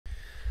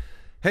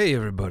Hey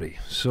everybody.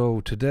 So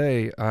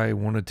today I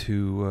wanted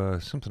to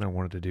something I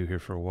wanted to do here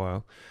for a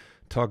while.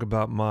 Talk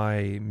about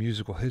my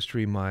musical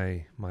history,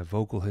 my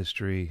vocal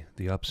history,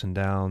 the ups and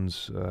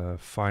downs,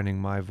 finding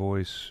my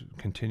voice,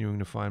 continuing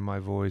to find my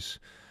voice,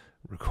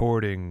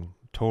 recording,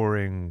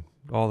 touring,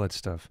 all that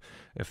stuff.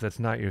 If that's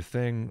not your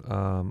thing,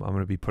 I'm going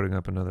to be putting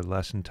up another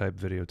lesson type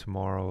video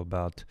tomorrow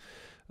about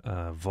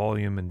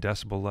volume and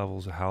decibel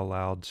levels, how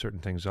loud certain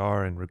things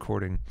are, and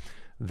recording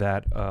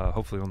that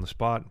hopefully on the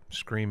spot,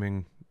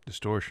 screaming,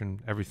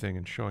 distortion, everything,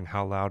 and showing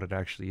how loud it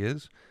actually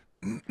is.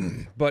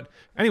 But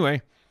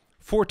anyway,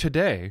 for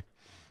today,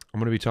 I'm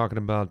going to be talking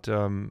about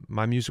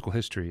my musical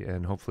history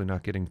and hopefully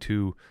not getting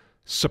too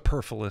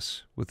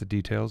superfluous with the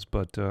details,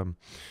 but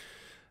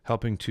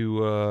helping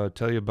to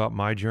tell you about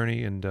my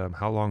journey and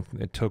how long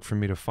it took for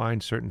me to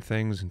find certain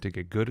things and to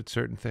get good at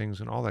certain things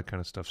and all that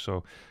kind of stuff.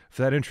 So if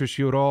that interests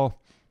you at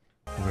all,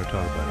 I'm going to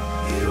talk about it.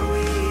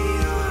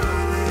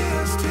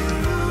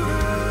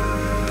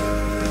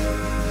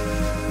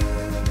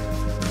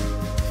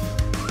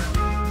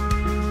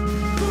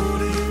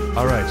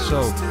 All right,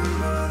 so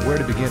where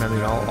to begin? I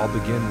mean, I'll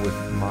begin with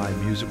my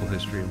musical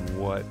history and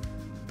what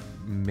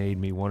made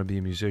me want to be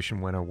a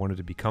musician, when I wanted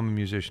to become a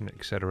musician,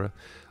 etc.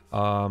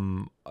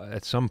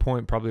 At some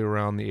point, probably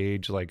around the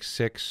age like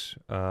 6,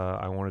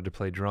 I wanted to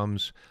play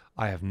drums.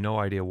 I have no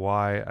idea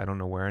why. I don't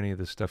know where any of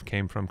this stuff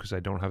came from because I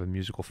don't have a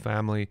musical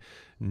family,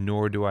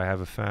 nor do I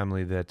have a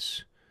family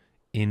that's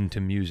into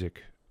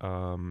music.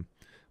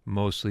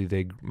 Mostly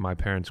my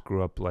parents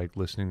grew up like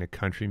listening to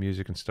country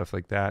music and stuff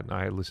like that, and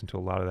I listened to a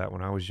lot of that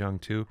when I was young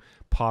too.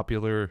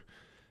 Popular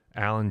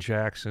Alan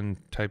Jackson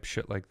type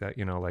shit like that,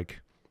 you know, like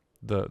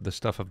the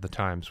stuff of the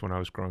times when I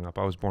was growing up.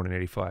 I was born in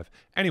 85.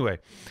 Anyway,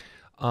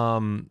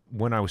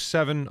 when I was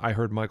 7, I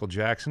heard Michael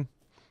Jackson,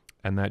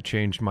 and that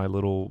changed my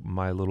little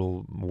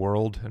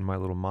world and my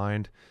little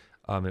mind.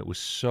 It was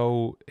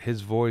so, his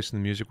voice and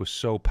the music was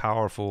so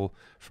powerful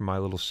for my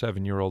little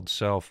 7-year-old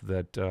self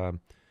that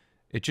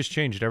it just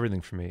changed everything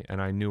for me, and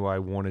I knew I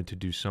wanted to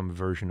do some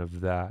version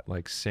of that,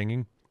 like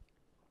singing.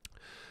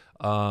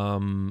 I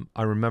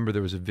remember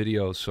there was a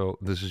video, so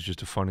this is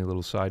just a funny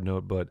little side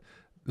note, but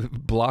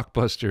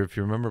Blockbuster, if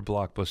you remember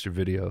Blockbuster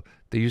Video,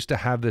 they used to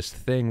have this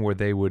thing where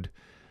they would,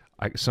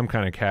 some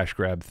kind of cash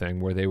grab thing,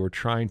 where they were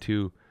trying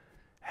to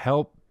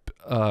help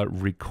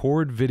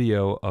record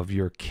video of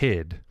your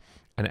kid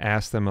and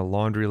ask them a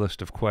laundry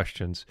list of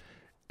questions,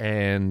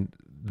 and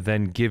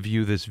then give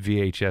you this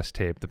VHS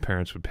tape the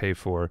parents would pay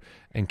for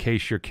in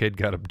case your kid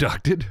got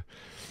abducted.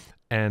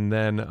 And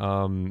then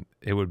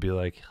it would be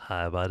like,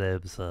 Hi, my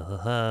name's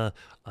I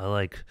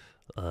like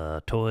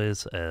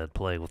toys and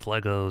playing with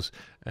Legos.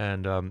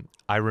 and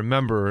I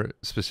remember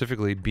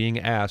specifically being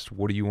asked,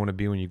 what do you want to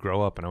be when you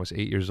grow up? And I was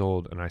 8 years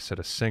old, and I said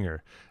a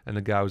singer. And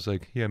the guy was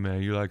like, yeah,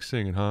 man, you like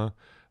singing, huh?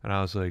 And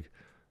I was like,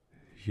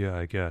 yeah,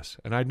 I guess.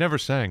 And I'd never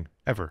sang,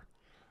 ever.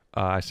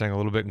 I sang a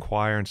little bit in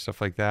choir and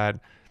stuff like that.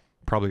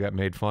 Probably got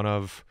made fun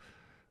of,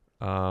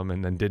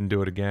 and then didn't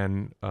do it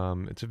again.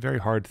 It's a very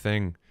hard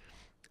thing.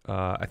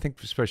 I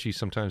think especially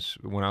sometimes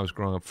when I was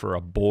growing up, for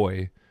a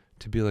boy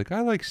to be like,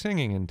 I like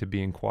singing, and to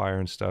be in choir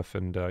and stuff.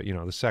 And, you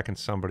know, the second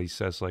somebody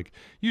says like,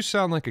 you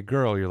sound like a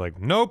girl, you're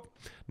like, nope,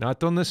 not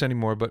doing this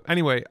anymore. But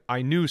anyway,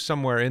 I knew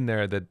somewhere in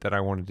there that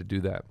I wanted to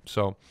do that.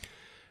 So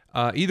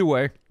either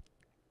way,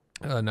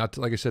 not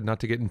to, like I said, not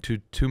to get into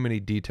too many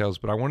details,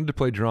 but I wanted to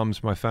play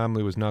drums. My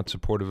family was not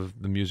supportive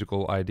of the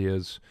musical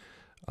ideas.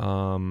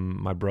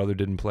 My brother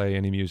didn't play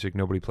any music.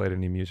 Nobody played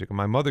any music. And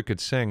my mother could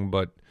sing,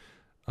 but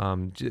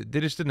they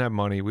just didn't have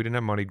money. We didn't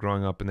have money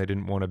growing up, and they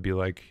didn't want to be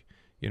like,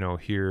 you know,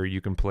 here you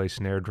can play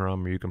snare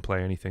drum or you can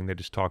play anything. They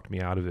just talked me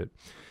out of it.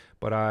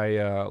 But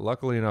I,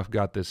 luckily enough,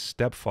 got this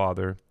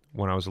stepfather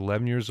when I was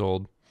 11 years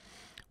old.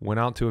 Went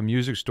out to a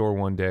music store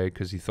one day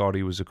because he thought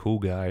he was a cool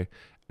guy,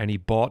 and he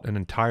bought an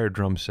entire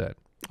drum set.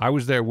 I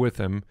was there with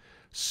him.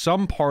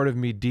 Some part of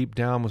me deep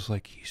down was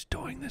like, he's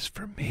doing this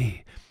for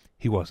me.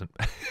 He wasn't.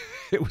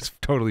 It was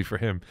totally for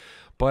him.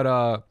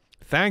 But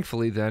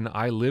thankfully then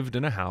I lived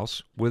in a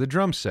house with a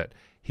drum set.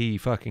 He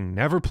fucking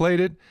never played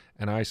it,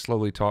 and I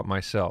slowly taught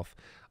myself.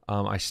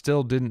 I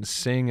still didn't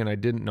sing, and I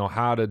didn't know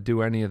how to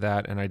do any of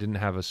that, and I didn't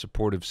have a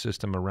supportive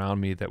system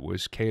around me that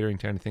was catering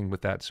to anything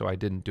with that, so I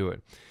didn't do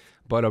it.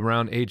 But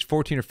around age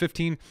 14 or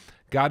 15,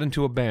 got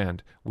into a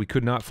band. We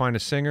could not find a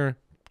singer.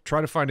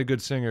 Try to find a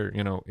good singer,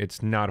 you know,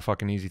 it's not a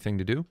fucking easy thing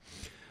to do.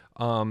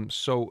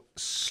 So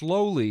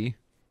slowly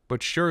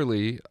but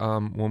surely,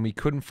 when we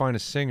couldn't find a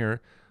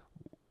singer,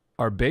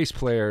 our bass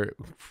player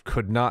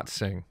could not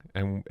sing.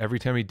 And every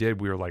time he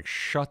did, we were like,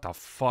 shut the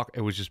fuck.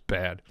 It was just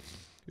bad.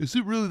 Is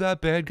it really that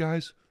bad,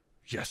 guys?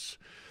 Yes.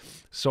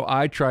 So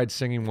I tried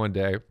singing one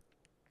day,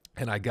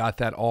 and I got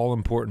that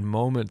all-important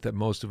moment that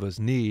most of us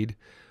need,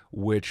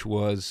 which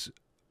was,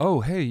 oh,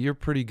 hey, you're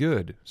pretty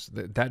good. So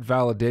that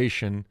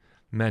validation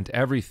meant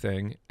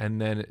everything. And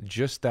then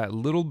just that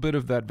little bit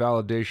of that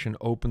validation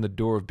opened the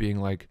door of being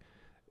like,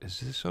 is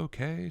this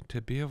okay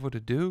to be able to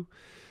do?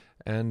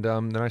 And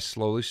then I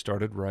slowly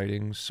started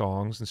writing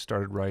songs and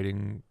started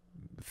writing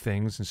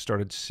things and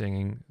started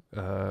singing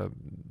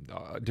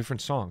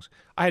different songs.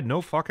 I had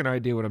no fucking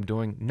idea what I'm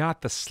doing,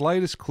 not the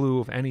slightest clue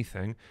of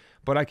anything,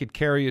 but I could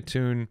carry a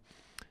tune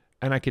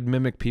and I could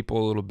mimic people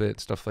a little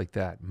bit, stuff like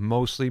that.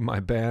 Mostly my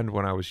band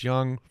when I was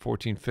young,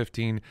 14,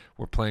 15,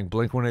 were playing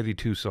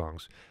Blink-182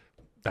 songs.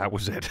 That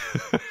was it.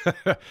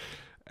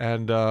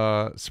 And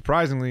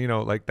surprisingly,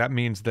 like that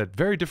means that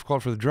very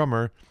difficult for the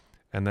drummer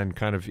and then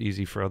kind of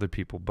easy for other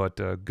people. But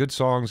good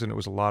songs, and it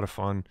was a lot of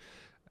fun.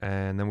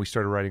 And then we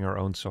started writing our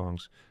own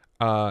songs.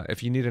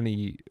 If you need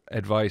any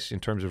advice in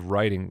terms of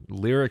writing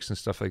lyrics and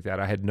stuff like that,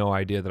 I had no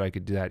idea that I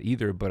could do that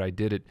either, but I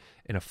did it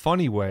in a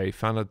funny way,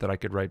 found out that I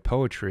could write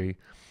poetry,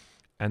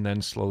 and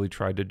then slowly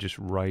tried to just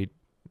write,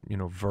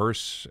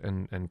 verse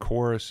and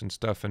chorus and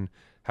stuff and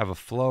have a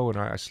flow, and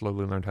I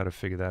slowly learned how to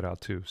figure that out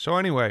too. So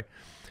anyway,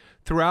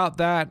 throughout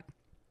that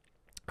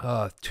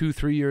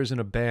 2-3 years in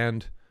a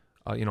band,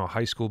 a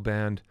high school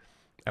band,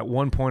 at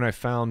one point I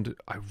found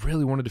I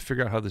really wanted to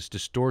figure out how this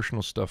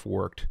distortional stuff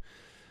worked.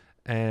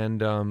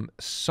 And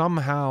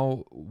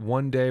somehow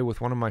one day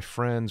with one of my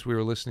friends, we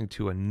were listening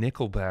to a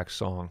Nickelback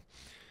song.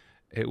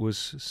 It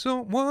was,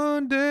 so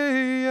one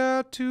day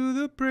out to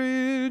the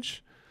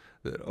bridge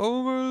that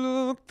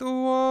overlooked the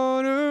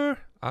water.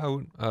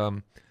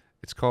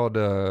 It's called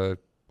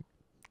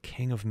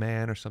King of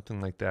Man or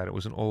something like that. It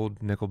was an old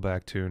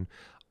Nickelback tune.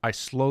 I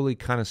slowly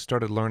kind of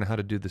started learning how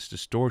to do this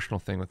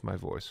distortional thing with my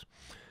voice.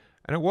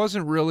 And it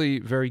wasn't really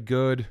very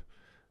good.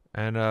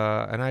 And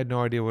I had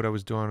no idea what I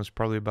was doing. I was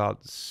probably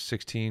about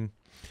 16.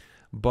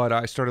 But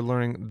I started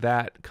learning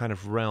that kind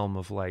of realm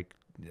of like,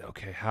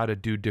 okay, how to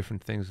do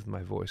different things with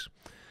my voice.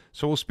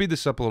 So we'll speed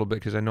this up a little bit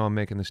because I know I'm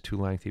making this too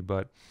lengthy.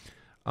 But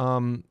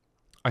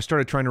I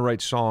started trying to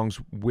write songs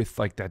with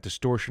like that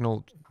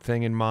distortional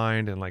thing in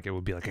mind, and like it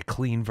would be like a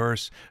clean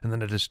verse and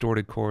then a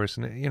distorted chorus,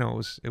 and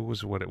it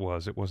was what it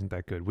was. It wasn't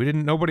that good.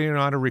 Nobody knew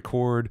how to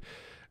record.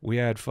 We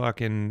had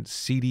fucking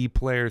CD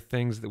player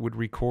things that would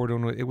record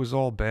on. It was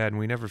all bad, and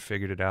we never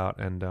figured it out.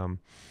 And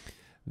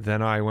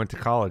then I went to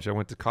college. I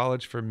went to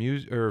college for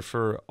music or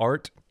for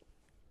art,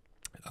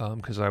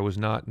 because I was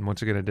not, and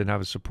once again, I didn't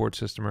have a support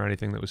system or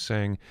anything that was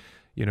saying,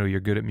 you're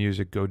good at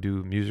music, go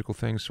do musical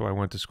things. So I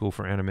went to school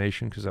for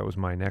animation because that was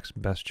my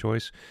next best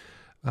choice.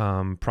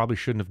 Probably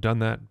shouldn't have done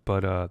that,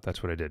 but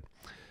that's what I did.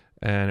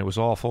 And it was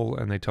awful,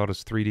 and they taught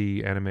us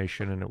 3D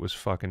animation, and it was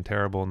fucking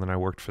terrible. And then I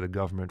worked for the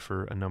government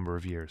for a number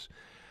of years.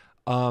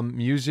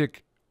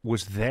 Music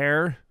was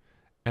there,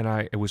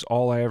 and it was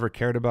all I ever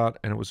cared about,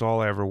 and it was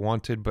all I ever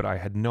wanted, but I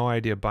had no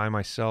idea by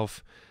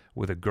myself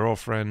with a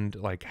girlfriend,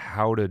 like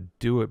how to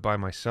do it by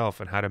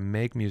myself and how to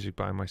make music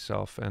by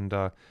myself. And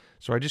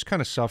so I just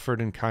kind of suffered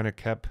and kind of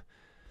kept,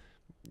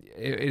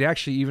 it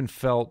actually even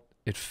felt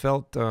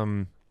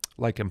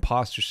like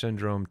imposter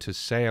syndrome to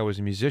say I was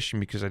a musician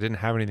because I didn't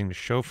have anything to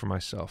show for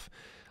myself.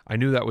 I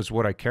knew that was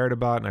what I cared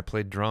about, and I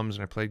played drums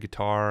and I played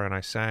guitar and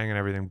I sang and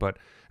everything,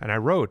 and I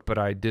wrote, but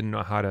I didn't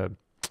know how to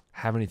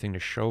have anything to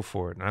show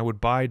for it. And I would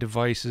buy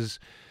devices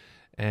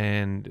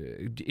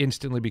and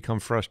instantly become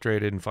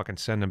frustrated and fucking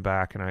send them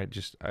back, and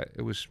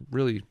it was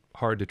really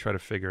hard to try to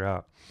figure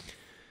out.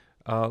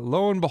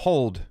 Lo and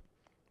behold,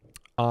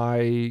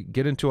 I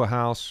get into a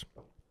house.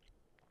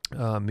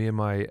 Me and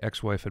my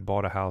ex-wife had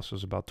bought a house. I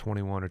was about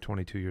 21 or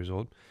 22 years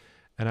old.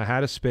 And I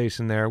had a space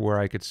in there where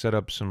I could set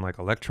up some like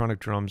electronic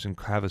drums and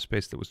have a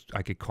space that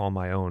I could call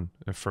my own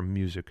for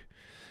music.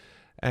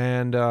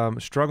 And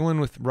struggling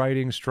with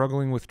writing,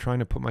 struggling with trying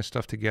to put my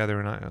stuff together.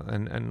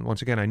 And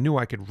once again, I knew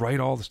I could write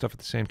all the stuff at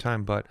the same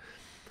time. But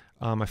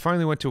I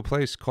finally went to a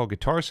place called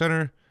Guitar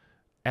Center,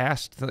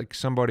 asked like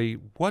somebody,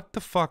 what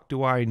the fuck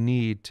do I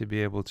need to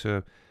be able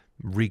to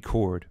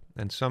record?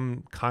 And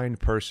some kind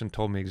person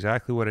told me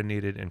exactly what I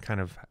needed and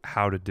kind of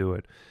how to do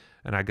it.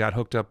 And I got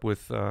hooked up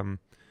with,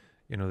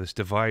 this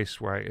device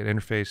where an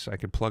interface I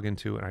could plug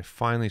into, and I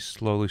finally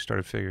slowly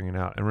started figuring it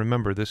out. And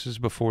remember, this is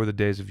before the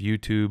days of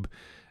YouTube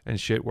and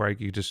shit where I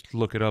could just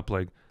look it up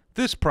like,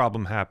 this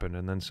problem happened,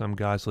 and then some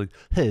guy's like,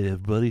 hey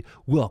everybody,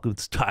 welcome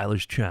to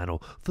Tyler's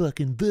channel.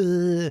 Fucking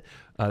bleh.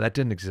 That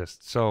didn't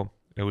exist. So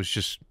it was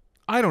just,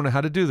 I don't know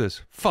how to do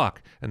this.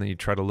 Fuck. And then you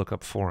try to look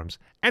up forums.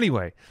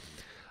 Anyway,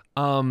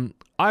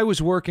 I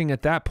was working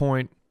at that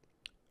point,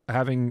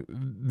 having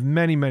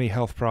many, many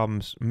health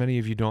problems. Many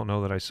of you don't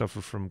know that I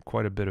suffer from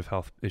quite a bit of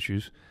health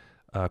issues,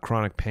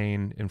 chronic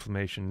pain,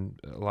 inflammation,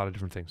 a lot of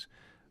different things.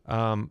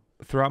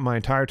 Throughout my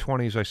entire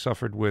 20s, I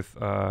suffered with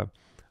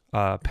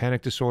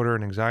panic disorder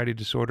and anxiety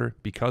disorder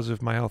because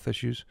of my health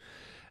issues.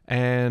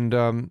 And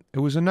it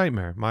was a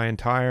nightmare. My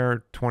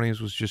entire 20s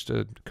was just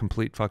a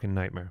complete fucking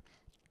nightmare.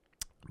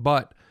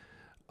 But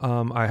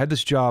I had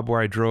this job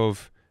where I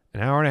drove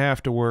an hour and a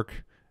half to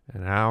work,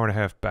 an hour and a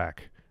half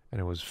back, and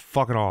it was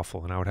fucking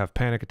awful. And I would have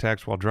panic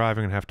attacks while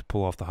driving and have to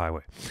pull off the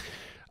highway.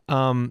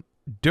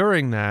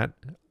 During that,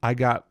 I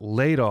got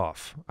laid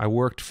off. I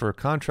worked for a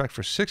contract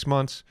for 6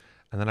 months,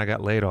 and then I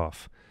got laid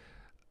off.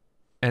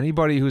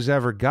 Anybody who's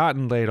ever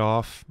gotten laid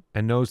off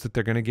and knows that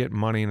they're going to get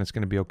money and it's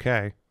going to be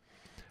okay,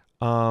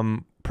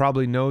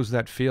 probably knows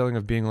that feeling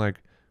of being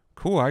like,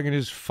 cool, I can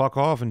just fuck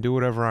off and do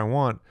whatever I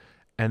want.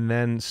 and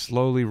then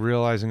slowly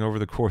realizing over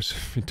the course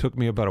of, it took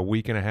me about a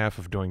week and a half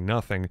of doing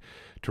nothing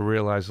to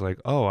realize like,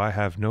 oh, I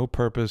have no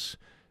purpose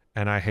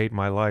and I hate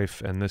my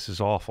life and this is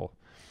awful.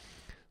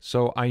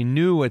 So I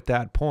knew at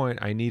that point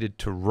I needed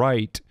to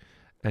write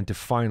and to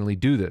finally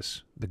do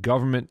this. The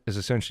government is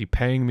essentially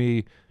paying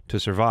me to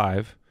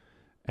survive,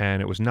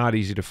 and it was not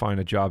easy to find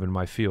a job in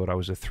my field. I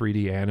was a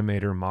 3D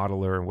animator,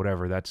 modeler, and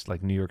whatever. That's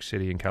like New York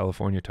City and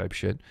California type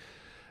shit.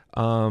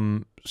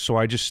 So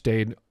I just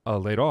stayed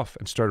laid off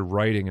and started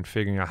writing and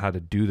figuring out how to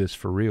do this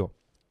for real.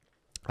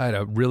 I had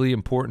a really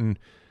important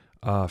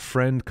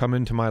friend come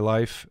into my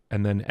life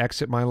and then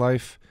exit my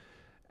life.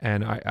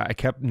 And I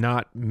kept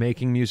not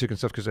making music and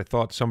stuff because I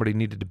thought somebody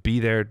needed to be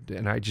there,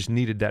 and I just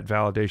needed that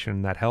validation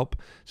and that help.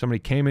 Somebody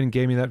came in and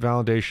gave me that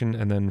validation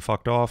and then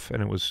fucked off,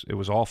 and it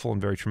was awful and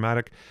very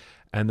traumatic.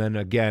 And then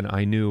again,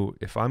 I knew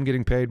if I'm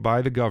getting paid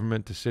by the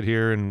government to sit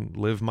here and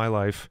live my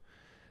life,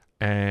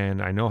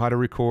 and I know how to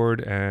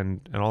record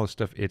and all this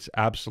stuff, it's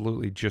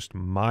absolutely just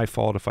my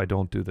fault if I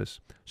don't do this.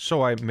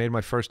 So I made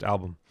my first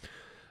album.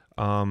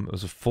 It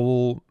was a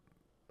full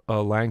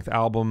length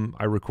album.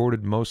 I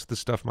recorded most of the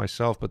stuff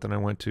myself, but then I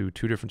went to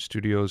 2 different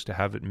studios to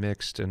have it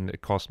mixed, and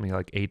it cost me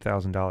like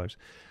 $8,000.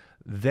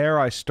 There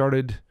I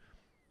started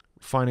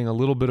finding a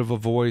little bit of a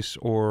voice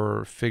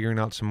or figuring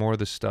out some more of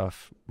the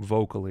stuff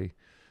vocally.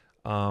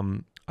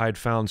 I'd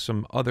found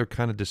some other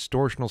kind of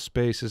distortional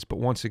spaces, but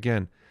once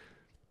again,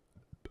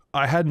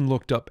 I hadn't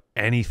looked up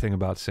anything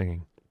about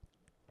singing.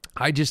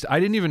 I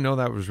didn't even know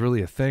that was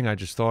really a thing. I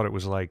just thought it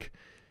was like,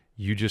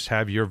 you just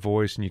have your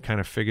voice and you kind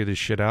of figure this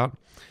shit out.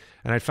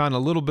 And I found a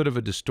little bit of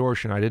a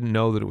distortion. I didn't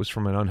know that it was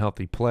from an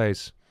unhealthy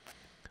place,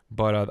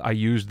 but I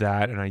used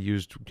that, and I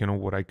used,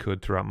 what I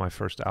could throughout my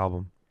first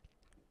album.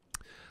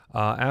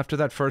 After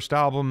that first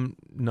album,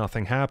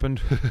 nothing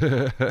happened.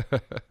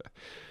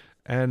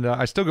 And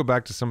I still go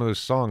back to some of those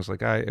songs.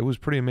 Like it was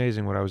pretty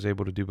amazing what I was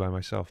able to do by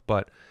myself.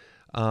 But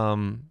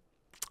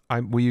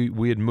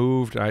we had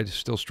moved. I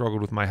still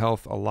struggled with my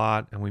health a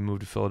lot, and we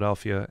moved to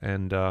Philadelphia.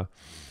 And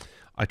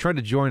I tried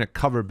to join a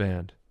cover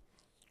band.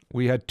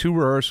 We had 2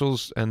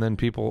 rehearsals, and then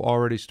people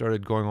already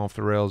started going off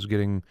the rails,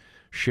 getting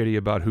shitty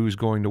about who's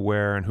going to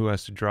where and who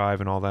has to drive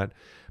and all that.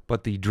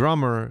 But the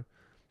drummer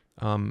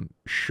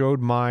showed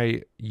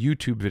my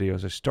YouTube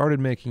videos. I started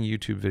making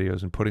YouTube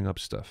videos and putting up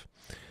stuff.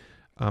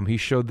 He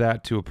showed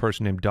that to a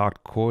person named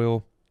Doc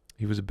Coyle.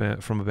 He was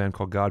from a band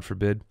called God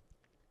Forbid.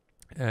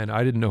 And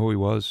I didn't know who he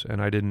was,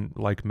 and I didn't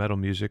like metal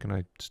music, and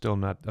I still am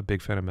not a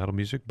big fan of metal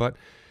music. But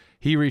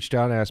he reached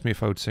out and asked me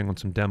if I would sing on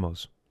some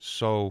demos.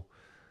 So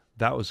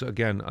that was,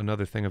 again,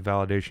 another thing of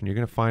validation. You're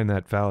going to find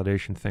that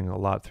validation thing a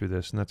lot through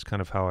this, and that's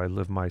kind of how I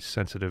live my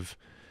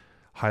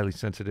highly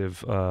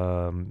sensitive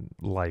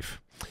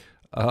life.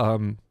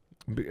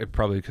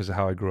 Probably because of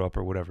how I grew up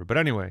or whatever. But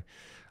anyway,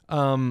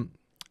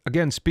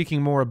 again,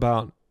 speaking more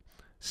about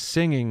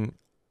singing,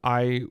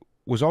 I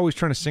was always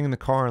trying to sing in the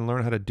car and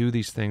learn how to do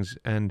these things,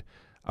 and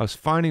I was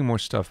finding more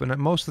stuff. And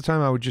most of the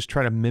time, I would just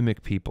try to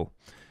mimic people.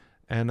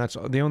 And that's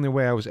the only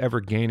way I was ever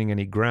gaining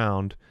any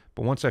ground.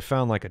 But once I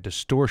found like a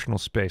distortional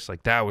space,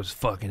 like that was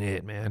fucking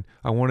it, man.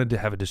 I wanted to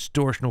have a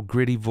distortional,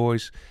 gritty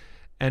voice.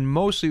 And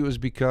mostly it was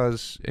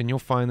because, and you'll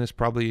find this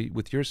probably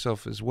with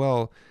yourself as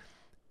well,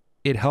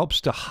 it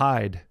helps to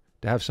hide,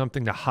 to have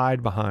something to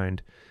hide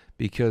behind,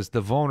 because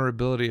the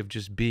vulnerability of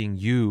just being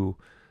you,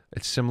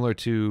 it's similar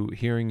to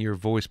hearing your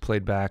voice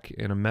played back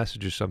in a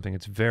message or something.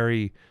 It's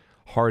very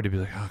hard to be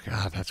like, oh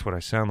God, that's what I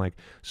sound like.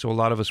 So a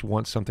lot of us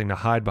want something to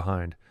hide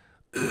behind.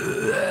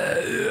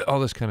 All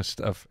this kind of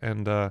stuff,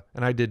 and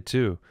I did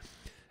too.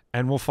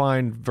 And we'll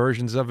find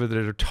versions of it that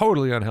are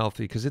totally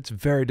unhealthy, because it's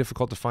very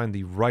difficult to find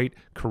the right,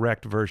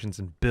 correct versions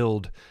and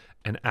build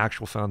an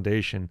actual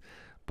foundation.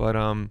 But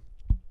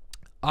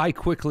I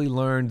quickly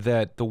learned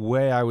that the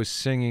way I was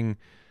singing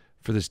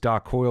for this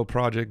Doc Coyle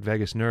project,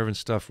 Vegas Nerve and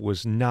stuff,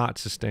 was not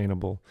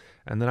sustainable.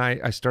 And then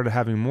I started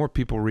having more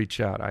people reach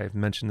out. I've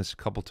mentioned this a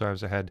couple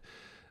times. I had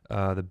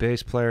the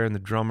bass player and the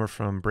drummer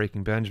from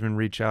Breaking Benjamin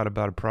reach out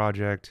about a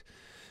project.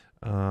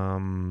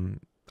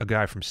 A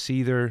guy from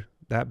Seether,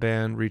 that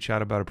band, reach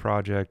out about a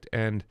project.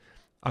 And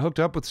I hooked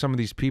up with some of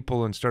these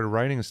people and started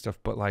writing and stuff.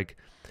 But like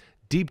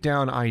deep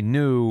down, I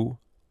knew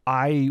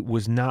I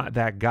was not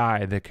that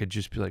guy that could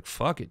just be like,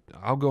 fuck it,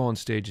 I'll go on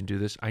stage and do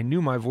this. I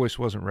knew my voice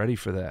wasn't ready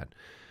for that.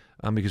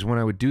 Because when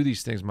I would do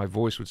these things, my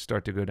voice would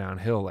start to go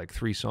downhill. Like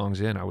 3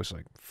 songs in, I was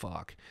like,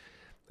 fuck.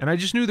 And I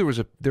just knew there was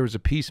a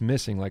piece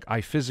missing. Like I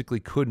physically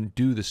couldn't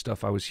do the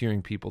stuff I was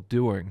hearing people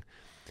doing.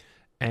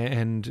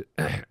 And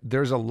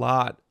there's a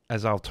lot,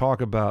 as I'll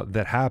talk about,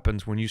 that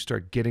happens when you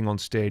start getting on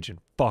stage and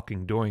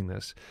fucking doing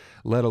this,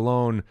 let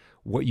alone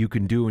what you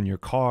can do in your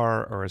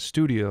car or a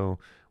studio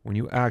when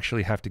you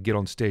actually have to get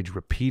on stage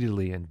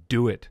repeatedly and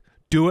do it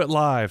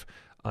live.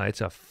 It's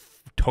a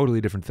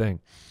totally different thing.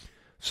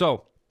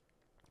 So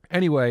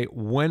anyway,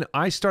 when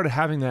I started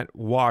having that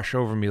wash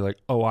over me, like,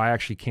 oh, I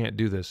actually can't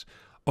do this.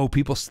 Oh,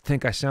 people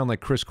think I sound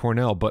like Chris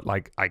Cornell, but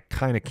like I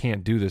kind of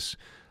can't do this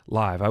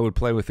live. I would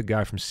play with a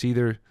guy from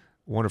Seether,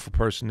 wonderful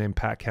person named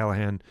Pat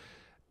Callahan,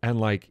 and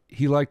like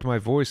he liked my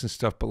voice and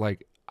stuff, but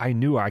like I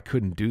knew I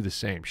couldn't do the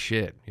same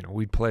shit. You know,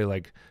 we'd play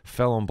like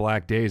Fell on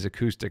Black Days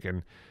acoustic,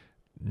 and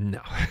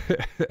no.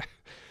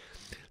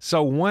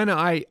 So when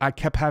I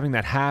kept having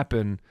that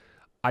happen,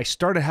 I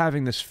started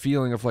having this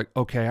feeling of like,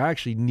 okay, I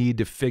actually need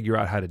to figure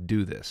out how to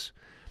do this.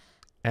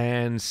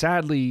 And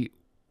sadly,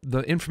 the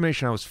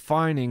information I was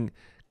finding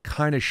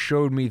kind of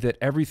showed me that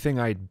everything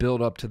I'd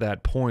built up to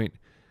that point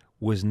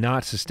was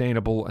not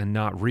sustainable and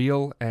not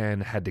real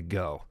and had to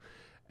go.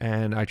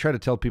 And I try to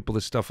tell people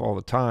this stuff all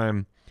the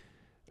time,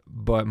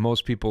 but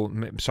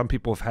some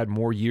people have had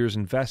more years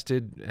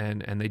invested,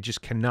 and they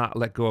just cannot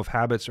let go of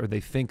habits, or they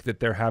think that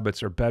their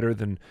habits are better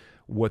than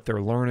what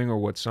they're learning or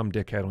what some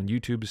dickhead on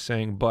YouTube is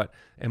saying. But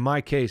in my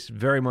case,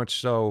 very much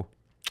so,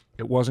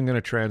 it wasn't going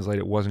to translate.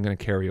 It wasn't going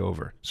to carry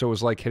over. So it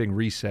was like hitting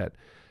reset.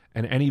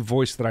 And any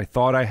voice that I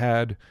thought I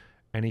had,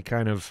 any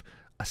kind of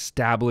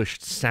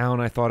established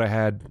sound I thought I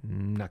had,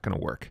 not going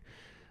to work.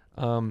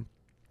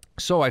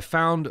 So I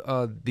found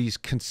these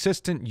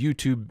consistent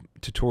YouTube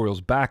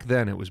tutorials. Back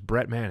then, it was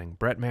Brett Manning.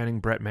 Brett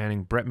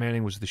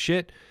Manning was the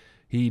shit.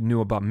 He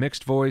knew about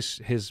mixed voice.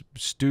 His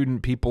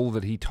student people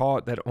that he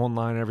taught, that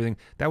online and everything,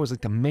 that was like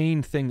the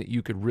main thing that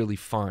you could really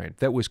find.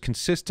 That was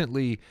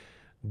consistently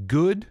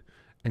good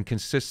and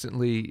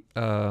consistently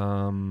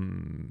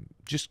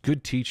just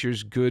good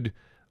teachers, good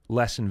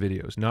lesson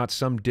videos. Not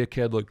some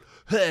dickhead like,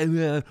 hey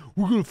man,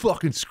 we're going to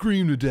fucking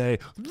scream today.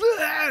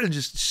 And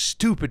just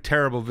stupid,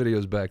 terrible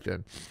videos back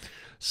then.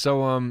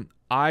 So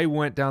I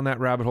went down that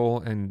rabbit hole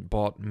and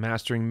bought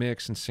Mastering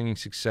Mix and Singing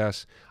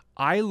Success.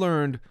 I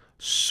learned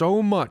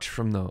so much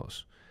from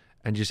those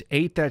and just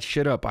ate that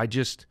shit up.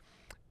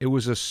 It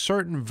was a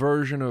certain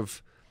version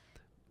of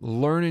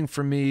learning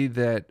for me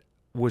that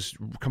was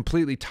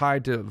completely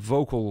tied to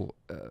vocal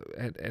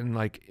and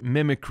like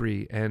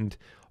mimicry and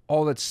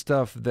all that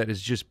stuff that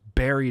is just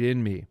buried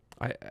in me.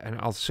 And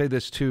I'll say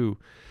this too.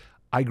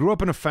 I grew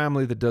up in a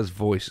family that does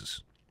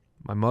voices.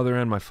 My mother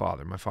and my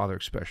father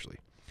especially.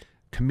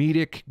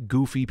 Comedic,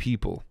 goofy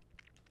people.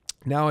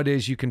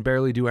 Nowadays, you can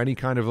barely do any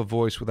kind of a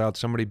voice without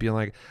somebody being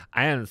like,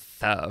 I am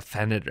so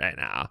offended right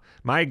now.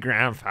 My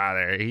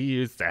grandfather, he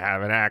used to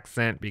have an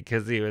accent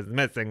because he was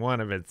missing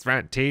one of his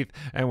front teeth.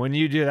 And when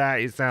you do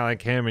that, you sound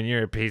like him and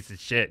you're a piece of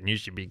shit and you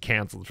should be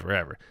canceled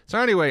forever. So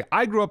anyway,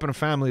 I grew up in a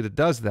family that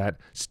does that,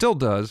 still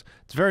does.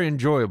 It's very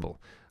enjoyable.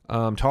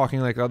 Talking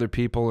like other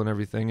people and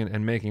everything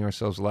and making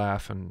ourselves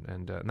laugh.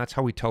 And that's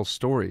how we tell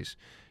stories.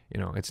 You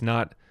know, it's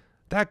not...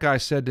 that guy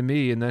said to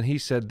me, and then he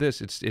said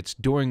this. It's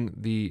doing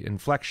the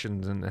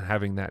inflections and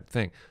having that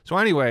thing. So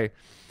anyway,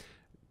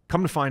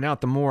 come to find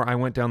out, the more I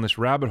went down this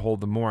rabbit hole,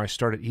 the more I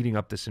started eating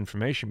up this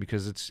information,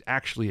 because it's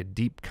actually a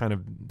deep kind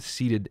of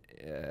seated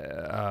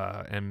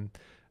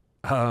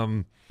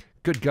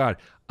good God,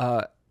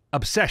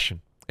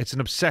 obsession. It's an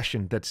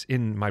obsession that's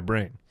in my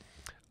brain.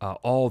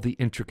 All the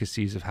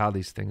intricacies of how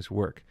these things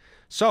work.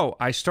 So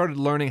I started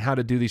learning how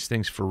to do these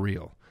things for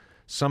real.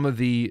 Some of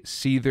the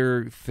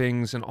Seether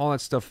things and all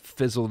that stuff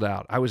fizzled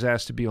out. I was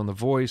asked to be on The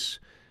Voice.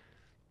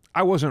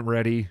 I wasn't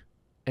ready,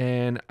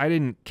 and I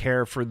didn't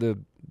care for the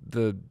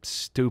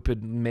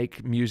stupid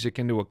make music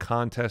into a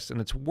contest,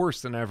 and it's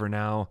worse than ever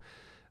now,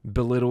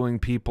 belittling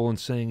people and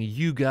saying,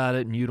 you got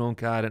it and you don't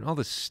got it, and all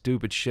this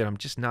stupid shit. I'm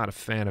just not a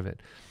fan of it.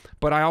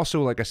 But I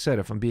also, like I said,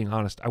 if I'm being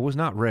honest, I was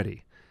not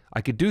ready. I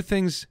could do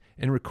things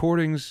in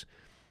recordings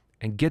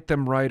and get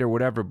them right or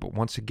whatever. But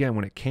once again,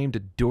 when it came to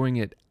doing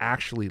it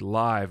actually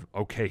live,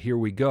 okay, here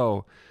we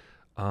go.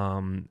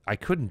 I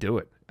couldn't do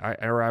it.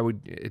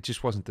 It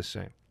just wasn't the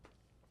same.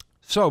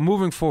 So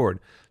moving forward,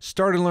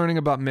 started learning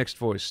about mixed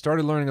voice,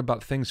 started learning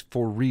about things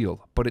for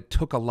real, but it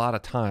took a lot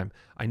of time.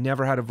 I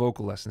never had a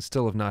vocal lesson,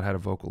 still have not had a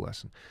vocal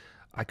lesson.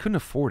 I couldn't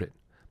afford it,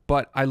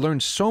 but I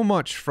learned so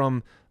much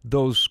from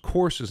those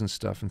courses and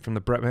stuff and from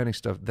the Brett Manning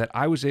stuff that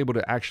I was able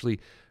to actually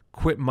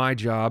quit my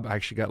job. I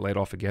actually got laid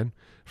off again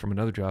from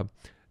another job,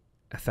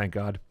 thank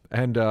God,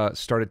 and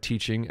started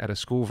teaching at a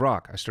school of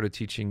rock. I started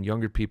teaching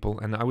younger people,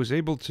 and I was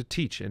able to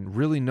teach and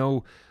really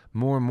know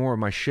more and more of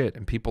my shit,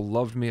 and people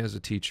loved me as a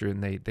teacher,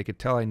 and they could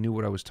tell I knew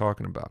what I was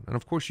talking about. And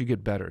of course you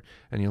get better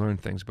and you learn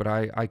things, but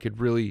I could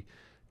really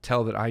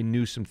tell that I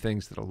knew some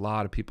things that a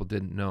lot of people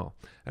didn't know,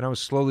 and I was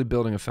slowly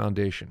building a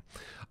foundation.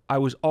 I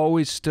was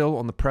always still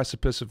on the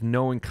precipice of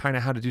knowing kind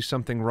of how to do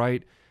something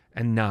right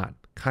and not,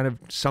 kind of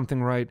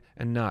something right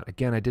and not.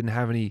 Again, I didn't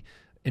have any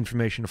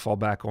information to fall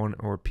back on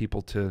or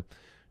people to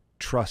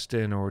trust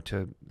in,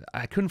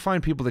 I couldn't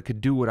find people that could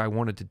do what I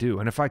wanted to do.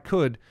 And if I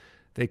could,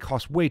 they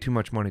cost way too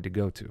much money to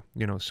go to.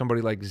 You know,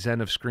 somebody like Zen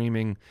of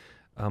Screaming,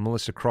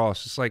 Melissa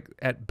Cross. It's like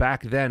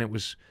back then it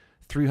was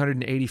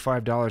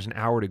 $385 an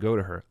hour to go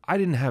to her. I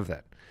didn't have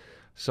that.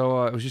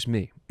 So it was just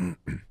me.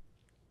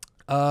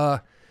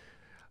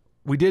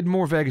 We did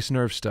more Vegas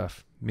Nerve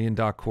stuff. Me and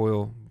Doc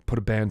Coyle put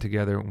a band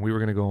together and we were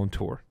going to go on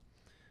tour,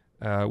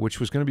 which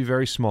was going to be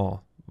very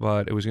small,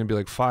 but it was going to be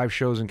like 5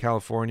 shows in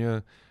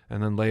California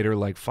and then later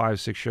like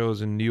 5-6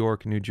 shows in New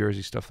York and New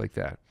Jersey, stuff like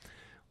that.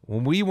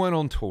 When we went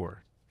on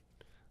tour,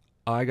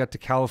 I got to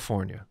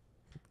California.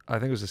 I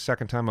think it was the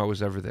second time I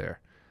was ever there.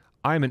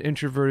 I'm an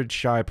introverted,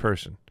 shy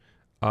person.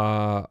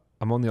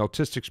 I'm on the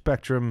autistic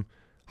spectrum,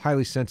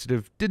 highly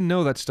sensitive. Didn't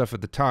know that stuff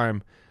at the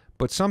time,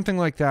 but something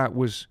like that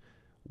was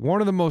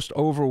one of the most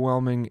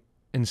overwhelming,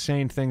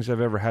 insane things I've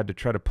ever had to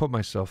try to put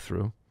myself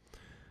through.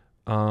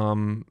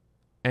 And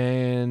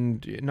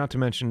not to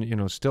mention, you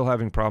know, still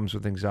having problems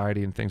with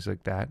anxiety and things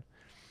like that.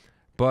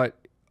 But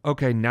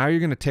okay, now you're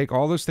going to take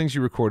all those things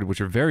you recorded, which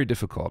are very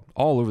difficult,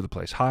 all over the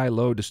place, high,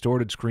 low,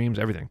 distorted, screams,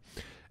 everything.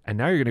 And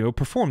now you're going to go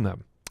perform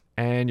them.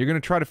 And you're going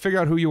to try to figure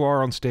out who you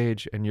are on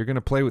stage, and you're going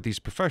to play with these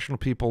professional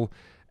people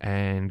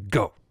and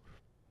go.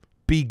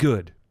 Be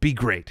good. Be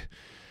great.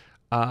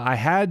 I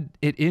had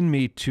it in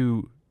me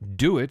to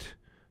do it,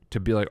 to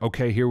be like,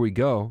 okay, here we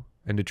go,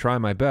 and to try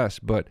my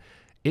best. But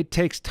it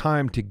takes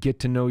time to get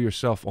to know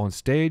yourself on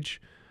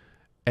stage.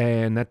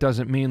 And that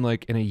doesn't mean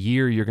like in a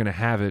year you're going to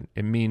have it.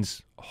 It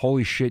means,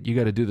 holy shit, you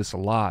got to do this a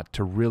lot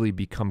to really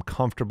become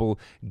comfortable,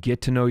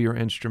 get to know your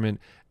instrument,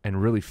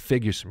 and really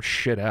figure some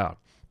shit out.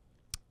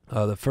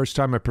 The first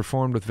time I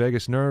performed with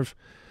Vegas Nerve,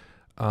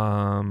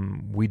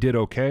 we did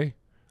okay.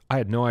 I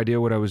had no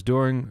idea what I was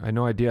doing. I had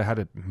no idea how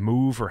to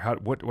move or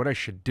what I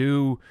should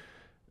do,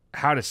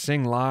 how to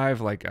sing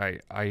live. Like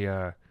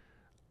I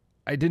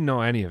didn't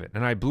know any of it,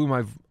 and I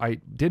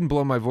didn't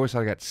blow my voice.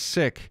 I got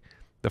sick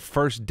the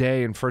first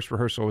day and first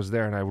rehearsal I was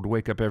there, and I would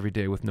wake up every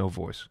day with no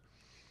voice.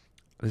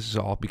 This is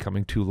all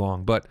becoming too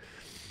long, but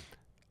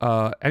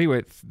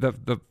anyway,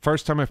 the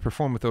first time I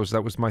performed with those,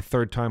 that was my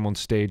third time on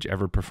stage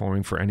ever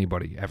performing for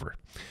anybody ever.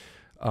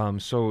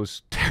 So it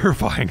was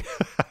terrifying.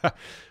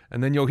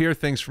 And then you'll hear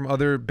things from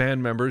other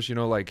band members, you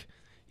know, like,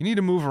 you need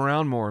to move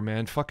around more,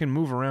 man. Fucking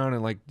move around,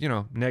 and like, you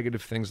know,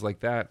 negative things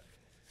like that.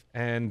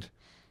 And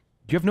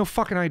you have no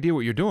fucking idea what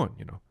you're doing,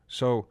 you know.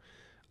 So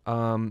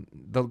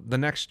the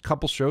next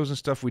couple shows and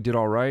stuff, we did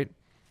all right.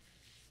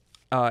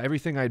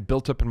 Everything I had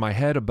built up in my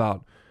head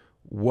about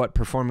what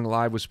performing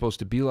live was supposed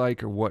to be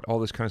like, or what all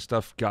this kind of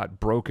stuff, got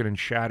broken and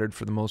shattered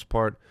for the most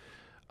part.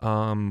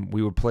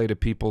 We would play to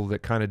people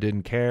that kind of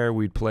didn't care.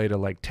 We'd play to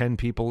like 10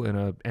 people in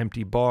an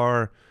empty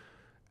bar.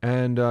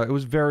 And it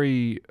was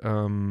very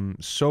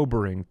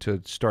sobering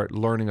to start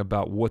learning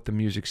about what the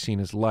music scene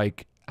is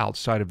like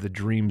outside of the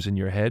dreams in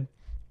your head.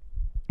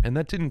 And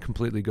that didn't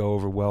completely go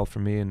over well for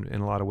me in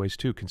a lot of ways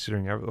too,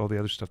 considering all the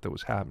other stuff that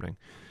was happening.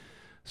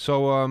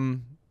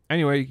 So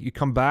anyway, you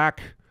come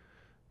back,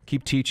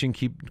 keep teaching,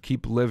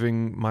 keep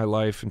living my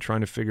life and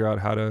trying to figure out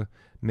how to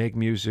make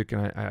music.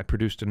 And I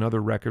produced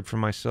another record for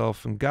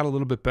myself and got a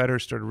little bit better,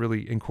 started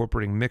really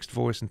incorporating mixed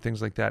voice and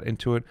things like that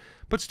into it,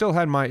 but still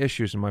had my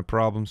issues and my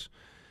problems.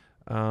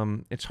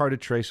 It's hard to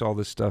trace all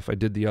this stuff. I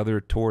did the other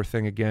tour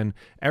thing again.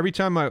 Every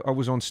time I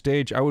was on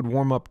stage, I would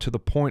warm up to the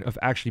point of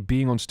actually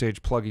being on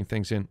stage, plugging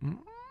things in,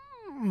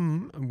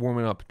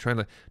 warming up, trying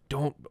to,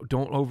 don't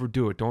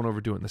overdo it. Don't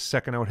overdo it. And the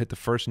second I would hit the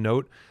first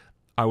note,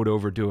 I would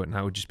overdo it, and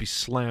I would just be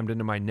slammed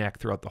into my neck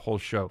throughout the whole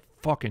show.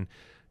 Fucking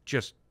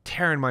just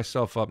tearing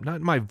myself up.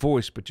 Not my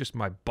voice, but just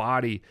my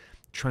body,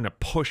 trying to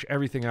push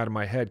everything out of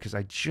my head because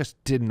I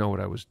just didn't know what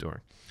I was doing.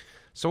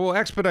 So we'll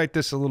expedite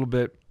this a little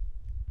bit,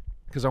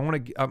 because I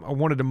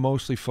wanted to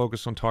mostly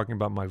focus on talking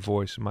about my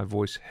voice and my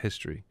voice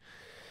history.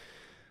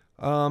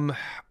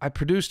 I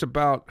produced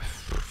about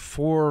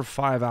 4 or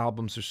 5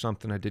 albums or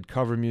something. I did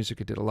cover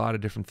music. I did a lot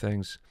of different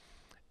things.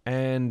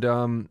 And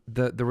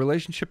the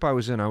relationship I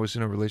was in a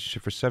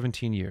relationship for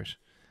 17 years.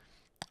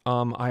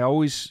 I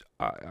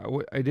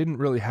didn't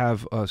really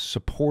have a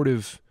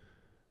supportive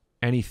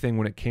anything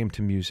when it came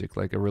to music,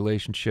 like a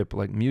relationship.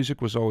 Like,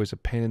 music was always a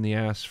pain in the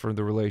ass for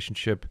the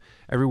relationship.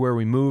 Everywhere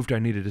we moved, I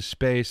needed a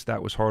space.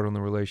 That was hard on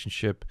the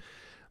relationship.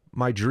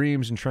 My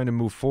dreams and trying to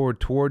move forward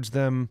towards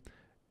them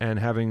and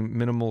having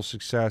minimal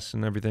success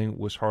and everything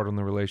was hard on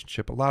the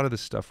relationship. A lot of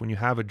this stuff, when you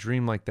have a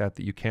dream like that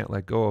you can't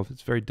let go of,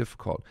 it's very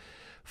difficult.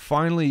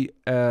 Finally,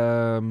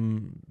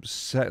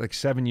 like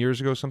 7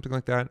 years ago, something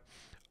like that,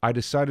 I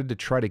decided to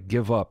try to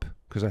give up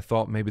because I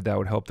thought maybe that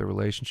would help the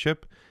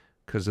relationship,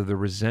 because of the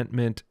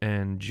resentment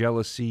and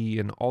jealousy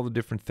and all the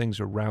different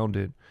things around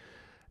it.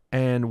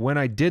 And when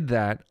I did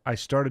that, I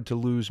started to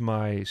lose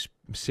my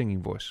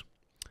singing voice.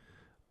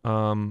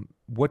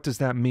 What does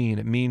that mean?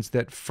 It means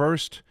that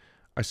first,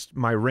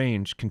 my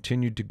range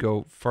continued to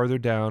go further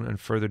down and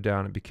further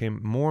down. It became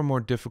more and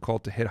more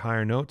difficult to hit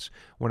higher notes.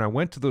 When I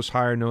went to those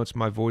higher notes,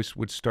 my voice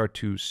would start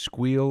to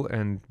squeal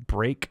and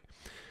break.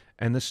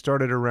 And this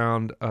started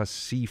around a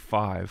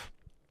C5,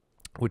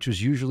 which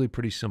was usually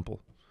pretty simple.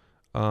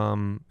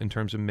 In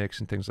terms of mix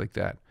and things like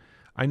that.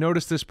 I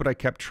noticed this, but I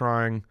kept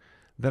trying.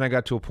 Then I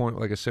got to a point,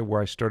 like I said,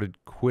 where I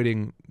started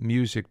quitting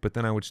music, but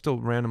then I would still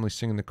randomly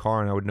sing in the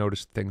car, and I would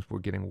notice things were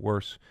getting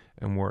worse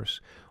and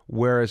worse.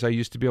 Whereas I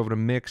used to be able to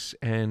mix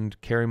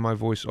and carry my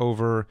voice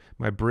over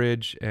my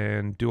bridge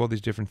and do all these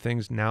different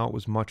things, now it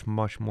was much,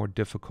 much more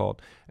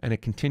difficult, and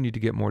it continued to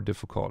get more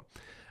difficult.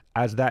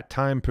 As that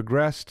time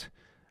progressed,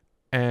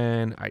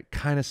 and I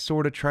kind of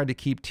sort of tried to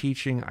keep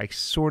teaching. I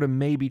sort of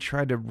maybe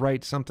tried to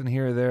write something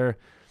here or there.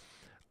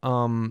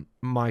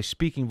 My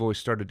speaking voice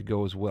started to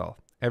go as well.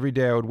 Every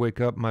day I would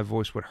wake up, my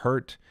voice would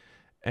hurt,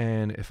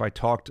 And if I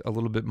talked a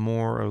little bit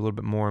more or a little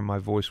bit more, my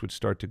voice would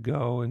start to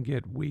go and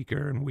get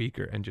weaker and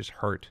weaker and just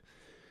hurt.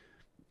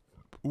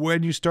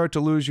 When you start to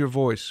lose your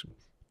voice,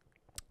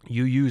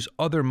 you use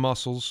other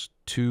muscles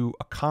to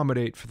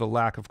accommodate for the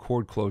lack of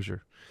cord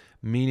closure,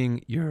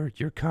 meaning you're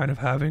kind of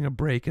having a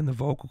break in the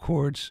vocal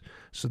cords,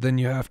 so then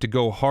you have to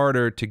go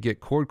harder to get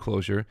cord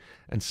closure,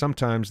 and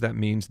sometimes that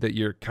means that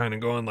you're kind of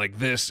going like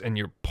this and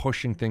you're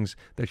pushing things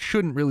that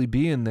shouldn't really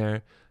be in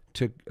there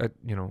to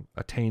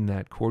attain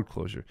that cord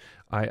closure.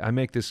 I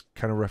make this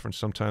kind of reference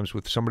sometimes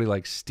with somebody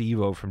like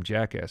Steve-O from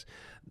Jackass.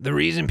 The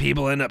reason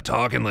people end up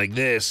talking like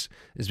this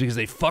is because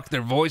they fuck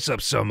their voice up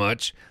so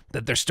much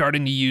that they're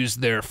starting to use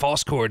their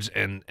false chords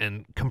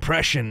and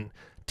compression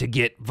to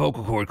get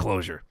vocal cord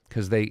closure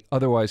because they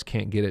otherwise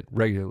can't get it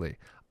regularly.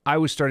 I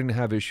was starting to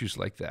have issues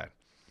like that.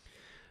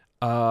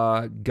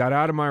 Got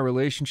out of my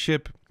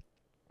relationship,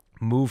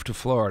 moved to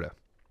Florida.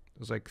 It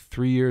was like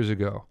 3 years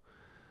ago.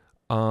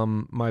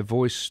 My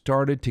voice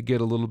started to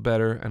get a little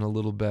better and a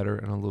little better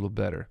and a little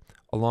better.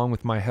 Along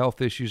with my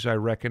health issues, I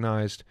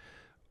recognized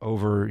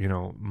over,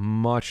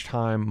 much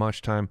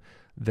time,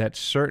 that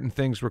certain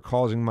things were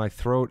causing my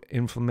throat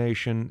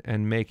inflammation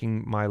and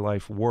making my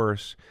life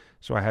worse.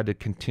 So I had to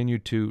continue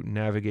to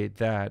navigate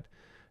that,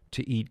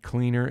 to eat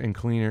cleaner and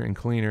cleaner and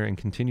cleaner, and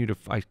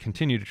I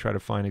continue to try to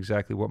find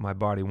exactly what my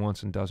body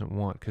wants and doesn't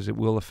want, because it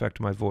will affect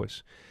my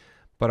voice.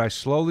 But I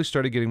slowly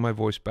started getting my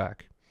voice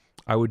back.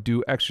 I would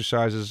do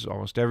exercises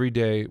almost every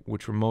day,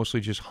 which were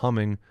mostly just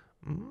humming.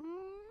 And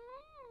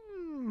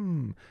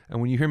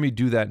when you hear me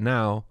do that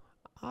now,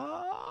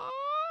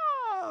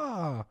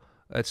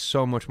 that's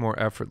so much more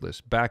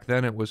effortless. Back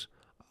then it was,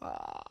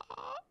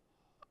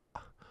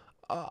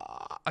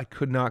 I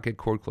could not get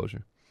cord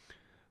closure.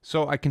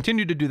 So I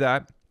continued to do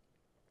that.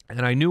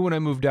 And I knew when I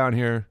moved down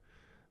here,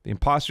 the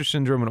imposter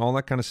syndrome and all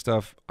that kind of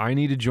stuff, I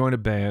need to join a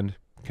band.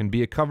 Can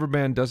be a cover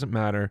band, doesn't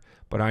matter,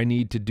 but I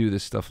need to do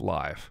this stuff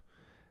live.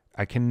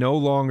 I can no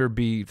longer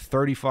be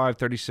 35,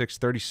 36,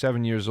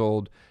 37 years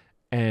old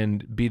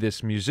and be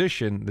this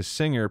musician, the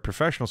singer,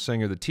 professional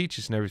singer that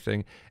teaches and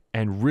everything,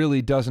 and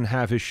really doesn't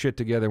have his shit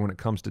together when it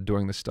comes to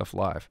doing this stuff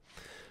live.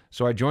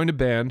 So I joined a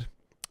band.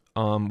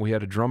 We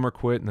had a drummer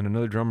quit and then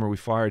another drummer we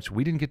fired, so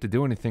we didn't get to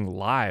do anything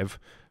live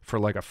for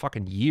like a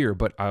fucking year,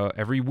 but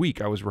every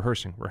week I was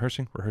rehearsing,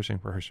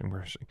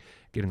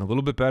 getting a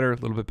little bit better, a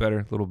little bit better,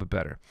 a little bit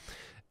better.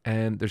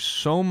 And there's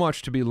so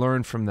much to be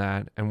learned from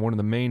that. And one of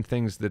the main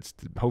things that's,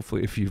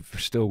 hopefully, if you're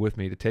still with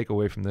me, to take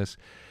away from this,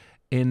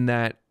 in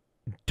that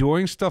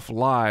doing stuff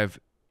live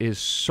is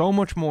so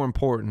much more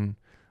important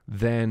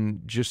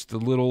than just the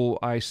little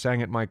I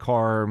sang at my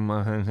car,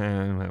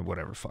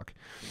 whatever, fuck.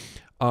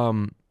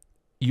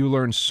 You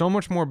learn so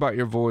much more about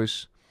your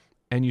voice,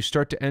 and you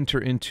start to enter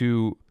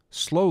into,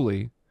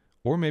 slowly,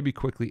 or maybe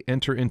quickly,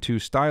 enter into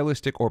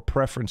stylistic or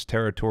preference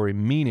territory,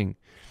 meaning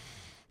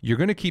you're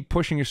going to keep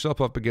pushing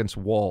yourself up against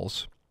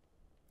walls,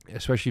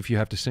 especially if you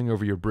have to sing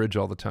over your bridge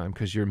all the time,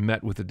 because you're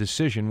met with a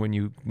decision when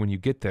you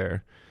get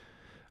there.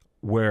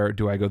 Where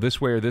do I go, this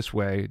way or this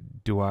way?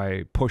 Do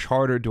I push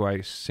harder? Do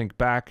I sink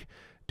back?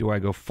 Do I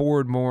go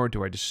forward more?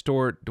 Do I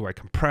distort? Do I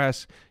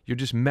compress? You're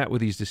just met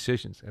with these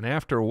decisions. And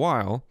after a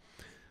while,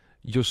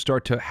 you'll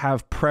start to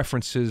have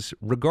preferences.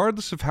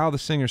 Regardless of how the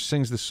singer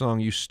sings the song,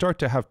 you start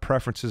to have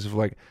preferences of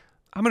like,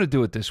 I'm going to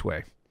do it this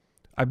way.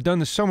 I've done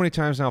this so many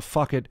times now,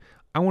 fuck it.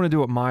 I want to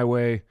do it my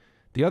way.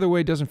 The other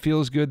way doesn't feel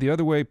as good. The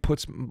other way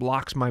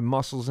locks my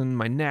muscles in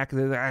my neck.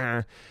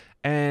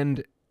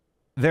 And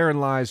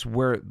therein lies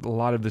where a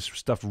lot of this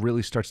stuff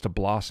really starts to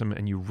blossom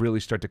and you really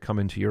start to come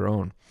into your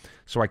own.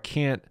 So I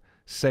can't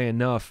say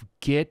enough.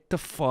 Get the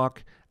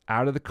fuck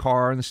out of the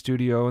car, in the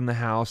studio, in the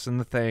house, in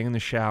the thing, in the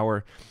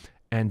shower,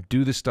 and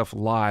do this stuff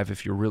live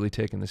if you're really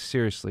taking this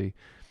seriously.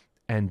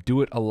 And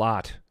do it a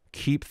lot.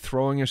 Keep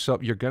throwing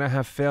yourself. You're going to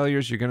have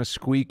failures. You're going to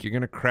squeak. You're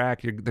going to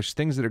crack. There's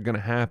things that are going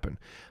to happen.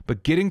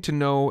 But getting to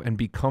know and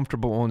be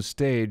comfortable on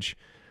stage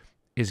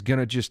is going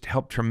to just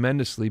help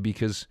tremendously,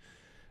 because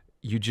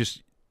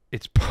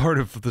it's part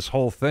of this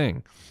whole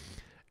thing.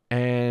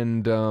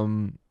 And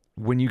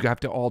when you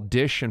have to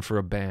audition for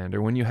a band,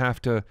 or when you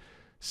have to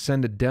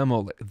send a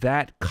demo,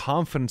 that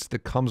confidence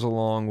that comes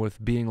along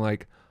with being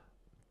like,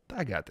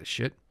 I got this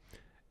shit.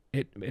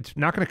 It's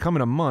not going to come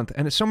in a month.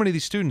 And it's so many of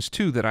these students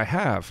too that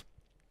I've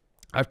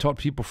taught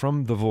people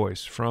from The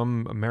Voice,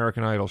 from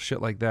American Idol,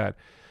 shit like that.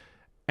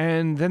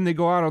 And then they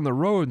go out on the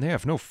road and they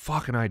have no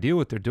fucking idea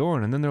what they're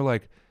doing. And then they're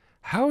like,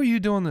 how are you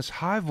doing this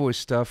high voice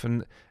stuff?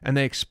 And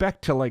they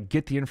expect to like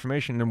get the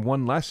information in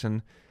one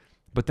lesson,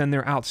 but then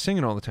they're out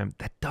singing all the time.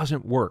 That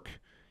doesn't work.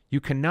 You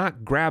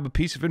cannot grab a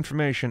piece of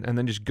information and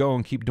then just go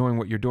and keep doing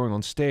what you're doing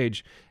on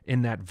stage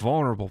in that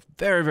vulnerable,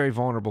 very, very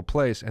vulnerable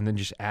place, and then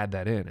just add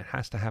that in. It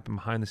has to happen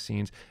behind the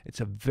scenes.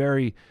 It's a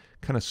very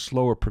kind of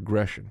slower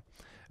progression.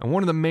 And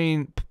one of the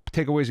main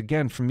takeaways,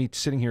 again, from me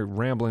sitting here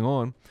rambling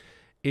on,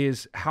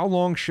 is how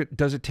long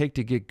does it take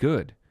to get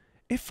good?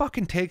 It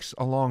fucking takes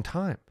a long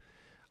time.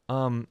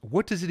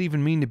 What does it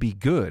even mean to be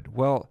good?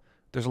 Well,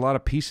 There's a lot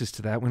of pieces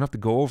to that. We don't have to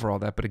go over all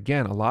that. But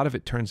again, a lot of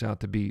it turns out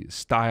to be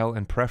style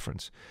and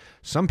preference.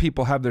 Some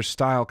people have their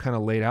style kind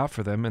of laid out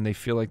for them, and they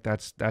feel like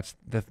that's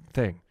the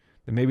thing.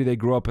 And maybe they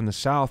grew up in the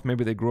South,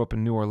 maybe they grew up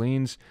in New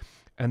Orleans,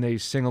 and they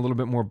sing a little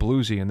bit more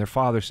bluesy, and their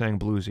father sang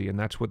bluesy, and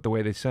that's the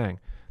way they sang.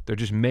 They're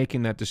just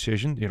making that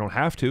decision. You don't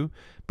have to,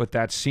 but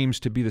that seems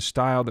to be the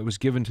style that was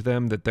given to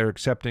them that they're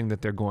accepting,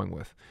 that they're going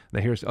with. And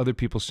they hear other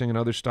people singing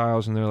other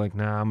styles, and they're like,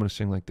 nah, I'm going to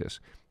sing like this.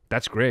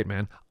 That's great,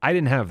 man. I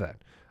didn't have that.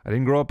 I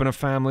didn't grow up in a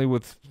family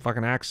with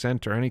fucking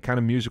accent or any kind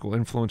of musical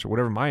influence or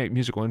whatever. My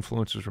musical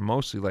influences were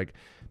mostly like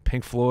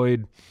Pink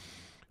Floyd,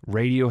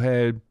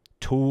 Radiohead,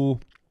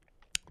 Tool,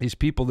 these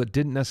people that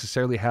didn't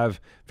necessarily have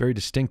very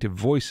distinctive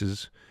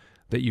voices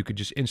that you could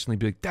just instantly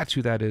be like, that's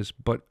who that is.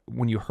 But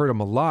when you heard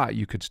them a lot,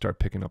 you could start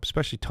picking up,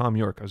 especially Tom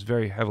York. I was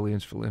very heavily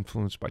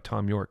influenced by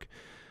Tom York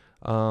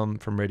from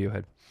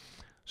Radiohead.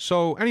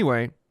 So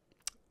anyway,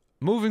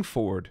 moving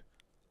forward,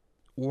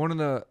 one of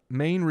the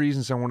main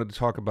reasons I wanted to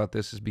talk about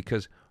this is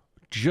because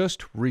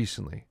just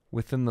recently,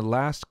 within the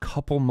last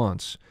couple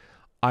months,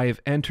 I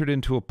have entered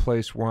into a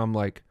place where I'm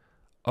like,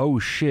 oh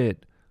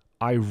shit,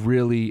 I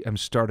really am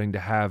starting to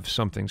have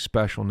something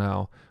special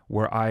now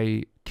where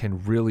I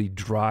can really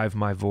drive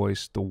my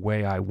voice the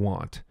way I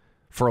want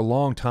for a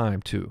long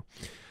time too.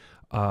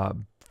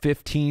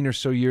 15 or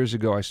so years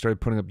ago, I started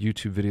putting up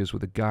YouTube videos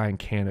with a guy in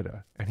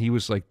Canada, and he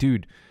was like,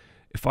 dude,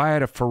 if I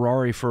had a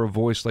Ferrari for a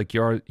voice like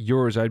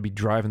yours, I'd be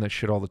driving that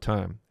shit all the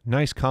time.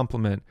 Nice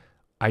compliment.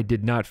 I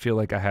did not feel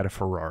like I had a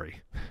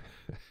Ferrari.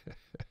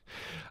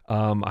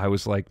 I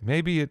was like,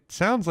 maybe it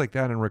sounds like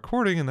that in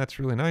recording, and that's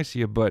really nice of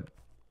you, but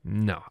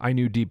no, I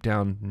knew deep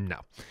down, no.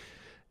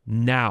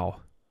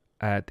 Now,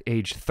 at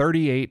age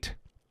 38,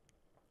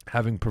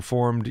 having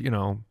performed,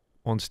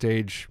 on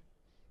stage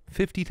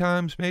 50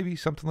 times, maybe,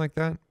 something like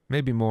that,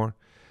 maybe more,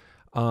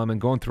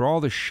 and going through all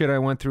the shit I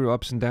went through,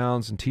 ups and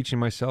downs, and teaching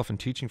myself and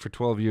teaching for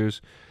 12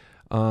 years,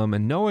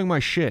 and knowing my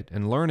shit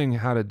and learning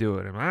how to do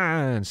it,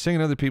 and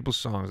singing other people's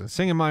songs and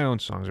singing my own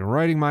songs and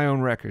writing my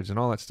own records and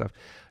all that stuff.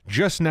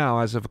 Just now,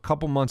 as of a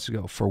couple months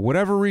ago, for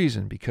whatever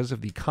reason, because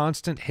of the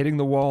constant hitting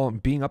the wall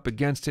and being up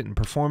against it and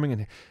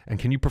performing, and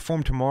can you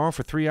perform tomorrow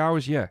for 3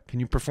 hours? Yeah.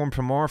 Can you perform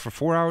tomorrow for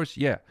 4 hours?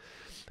 Yeah.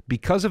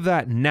 Because of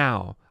that,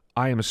 now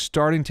I am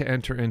starting to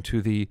enter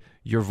into the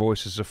your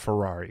voice is a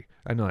Ferrari.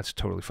 I know that's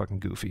totally fucking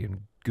goofy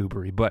and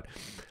goobery, but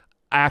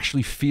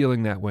actually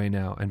feeling that way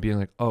now and being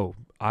like, oh,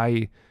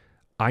 I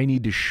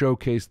need to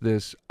showcase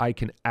this. I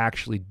can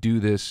actually do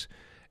this.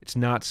 It's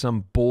not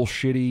some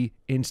bullshitty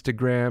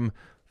Instagram,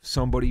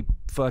 somebody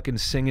fucking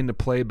singing to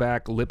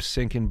playback, lip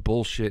syncing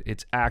bullshit.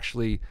 It's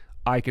actually,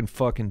 I can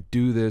fucking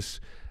do this.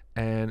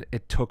 And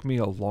it took me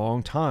a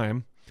long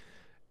time,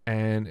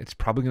 and it's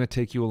probably going to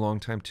take you a long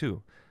time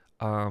too.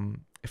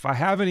 If I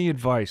have any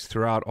advice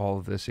throughout all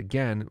of this,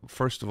 again,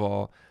 first of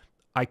all,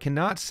 I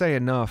cannot say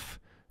enough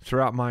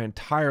throughout my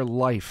entire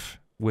life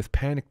with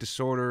panic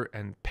disorder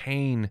and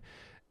pain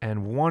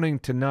and wanting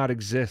to not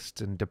exist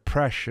and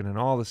depression and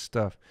all this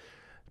stuff,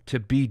 to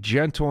be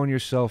gentle on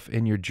yourself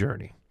in your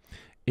journey.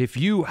 If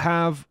you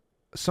have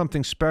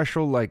something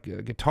special like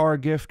a guitar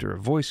gift or a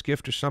voice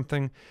gift or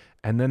something,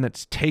 and then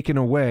it's taken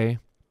away,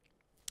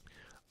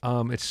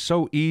 it's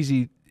so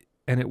easy,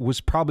 and it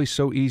was probably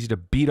so easy to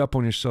beat up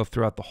on yourself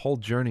throughout the whole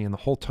journey and the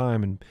whole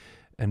time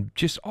and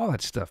just all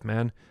that stuff,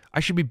 man. I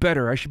should be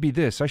better. I should be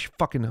this. I'm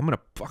going to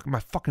fuck my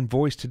fucking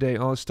voice today,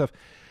 all this stuff.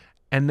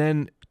 And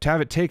then to have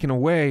it taken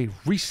away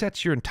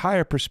resets your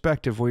entire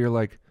perspective where you're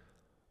like,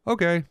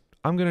 okay,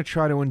 I'm going to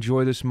try to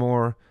enjoy this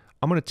more.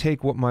 I'm going to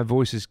take what my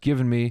voice has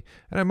given me,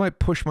 and I might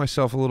push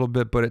myself a little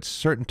bit, but at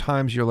certain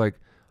times you're like,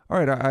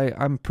 all right,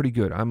 I'm pretty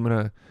good.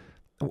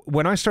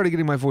 When I started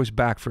getting my voice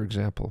back, for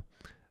example,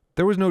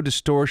 there was no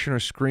distortion or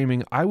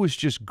screaming. I was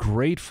just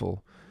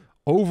grateful,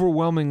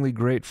 overwhelmingly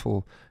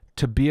grateful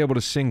to be able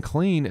to sing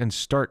clean and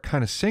start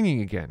kind of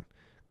singing again,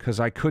 because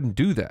I couldn't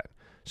do that.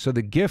 So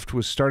the gift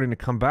was starting to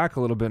come back a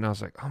little bit, and I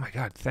was like, oh my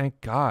God, thank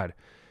God.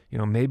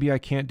 Maybe I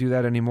can't do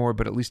that anymore,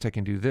 but at least I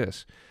can do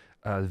this.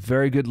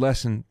 Very good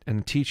lesson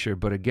and teacher,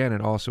 but again, it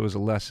also is a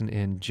lesson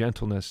in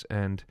gentleness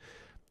and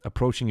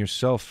approaching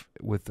yourself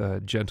with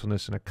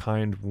gentleness and a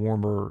kind,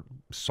 warmer,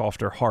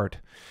 softer heart.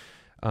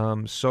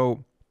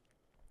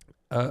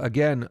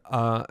 Again,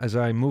 as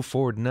I move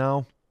forward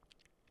now,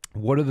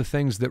 what are the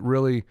things that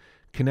really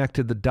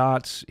connected the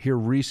dots here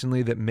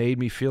recently that made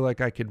me feel like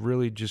I could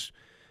really just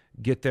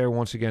get there?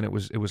 Once again, it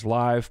was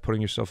live,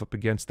 putting yourself up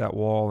against that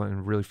wall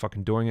and really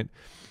fucking doing it.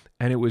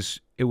 And it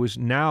was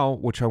now,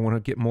 which I want to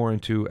get more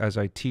into as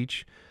I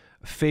teach,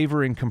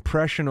 favoring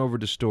compression over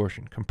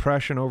distortion,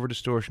 compression over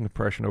distortion,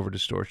 compression over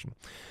distortion.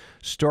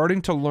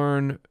 Starting to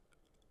learn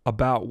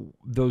about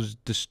those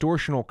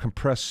distortional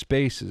compressed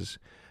spaces,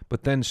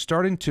 but then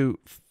starting to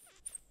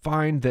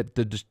find that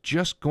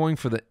just going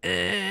for the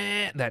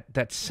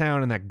that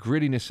sound and that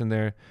grittiness in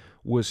there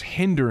was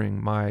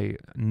hindering my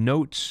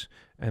notes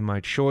and my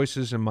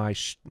choices and my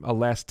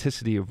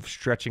elasticity of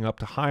stretching up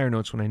to higher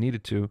notes when I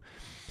needed to.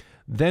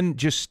 then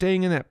just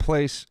staying in that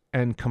place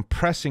and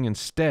compressing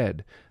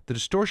instead, the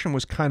distortion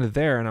was kind of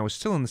there and I was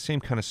still in the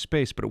same kind of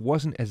space, but it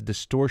wasn't as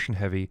distortion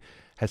heavy,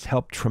 has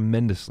helped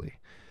tremendously.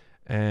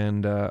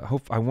 And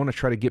I want to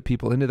try to get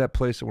people into that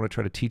place. I want to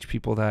try to teach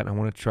people that. I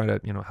want to try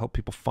to, help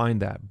people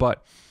find that.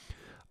 But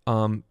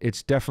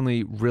it's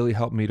definitely really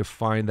helped me to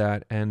find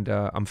that. And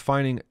I'm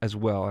finding as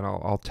well, and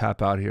I'll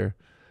tap out here.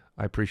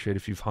 I appreciate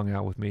if you've hung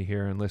out with me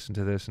here and listened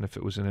to this, and if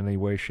it was in any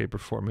way, shape, or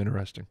form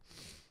interesting,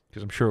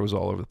 because I'm sure it was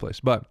all over the place.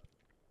 But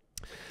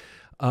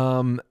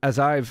as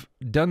I've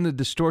done the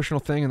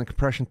distortional thing and the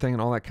compression thing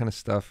and all that kind of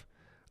stuff,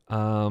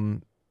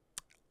 I'm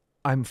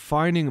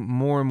finding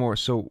more and more.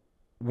 So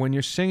when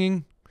you're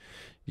singing,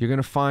 you're going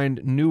to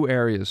find new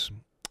areas,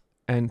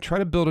 and try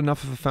to build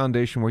enough of a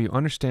foundation where you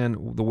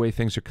understand the way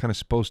things are kind of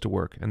supposed to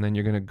work. And then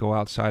you're going to go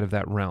outside of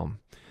that realm,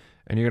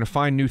 and you're going to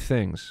find new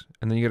things.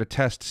 And then you got to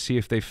test to see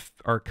if they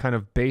are kind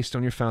of based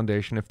on your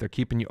foundation, if they're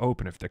keeping you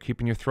open, if they're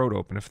keeping your throat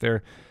open, if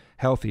they're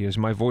healthy. Is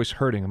my voice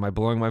hurting? Am I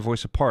blowing my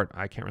voice apart?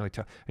 I can't really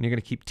tell. And you're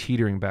going to keep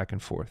teetering back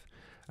and forth.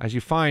 As you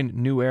find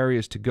new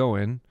areas to go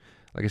in,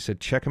 like I said,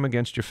 check them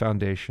against your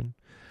foundation.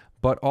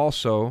 But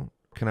also,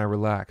 can I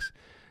relax?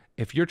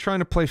 If you're trying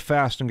to play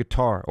fast on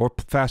guitar or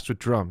fast with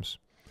drums,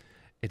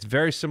 it's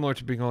very similar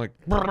to being like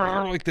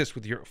this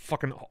with your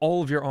fucking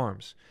all of your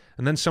arms.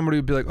 And then somebody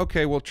would be like,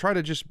 okay, well, try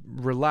to just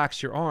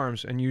relax your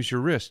arms and use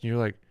your wrist. And you're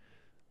like,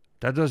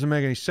 that doesn't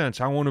make any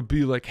sense. I want to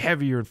be like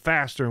heavier and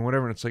faster and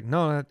whatever. And it's like,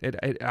 no,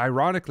 it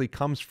ironically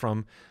comes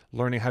from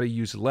learning how to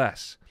use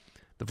less.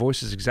 The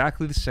voice is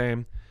exactly the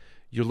same.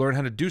 You learn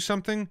how to do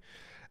something,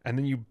 and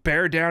then you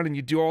bear down and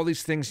you do all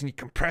these things and you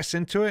compress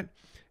into it.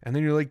 And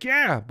then you're like,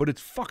 yeah, but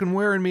it's fucking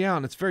wearing me out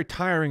and it's very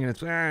tiring and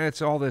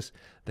it's all this.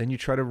 Then you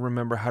try to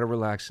remember how to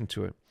relax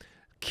into it.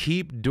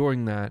 Keep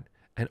doing that,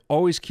 and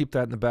always keep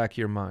that in the back of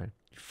your mind.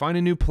 You find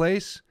a new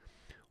place,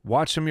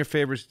 watch some of your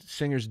favorite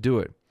singers do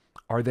it.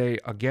 Are they,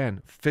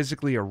 again,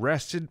 physically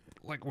arrested,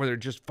 like where they're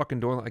just fucking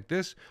doing it like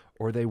this?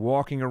 Or are they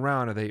walking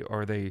around?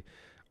 Are they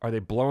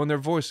blowing their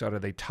voice out? Are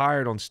they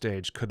tired on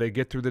stage? Could they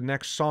get through the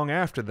next song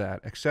after that,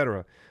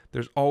 etc.?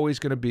 There's always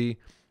going to be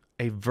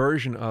a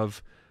version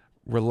of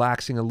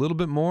relaxing a little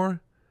bit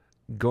more,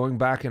 going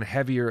back in a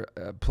heavier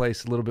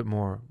place a little bit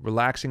more,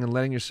 relaxing and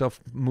letting yourself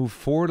move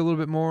forward a little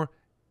bit more.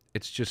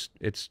 It's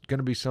going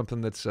to be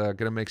something that's going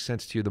to make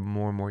sense to you the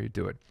more and more you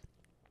do it.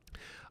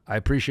 I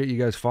appreciate you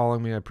guys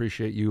following me. I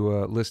appreciate you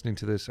listening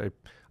to this.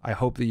 I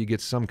hope that you get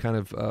some kind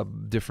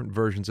of different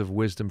versions of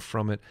wisdom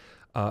from it.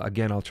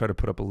 Again, I'll try to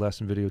put up a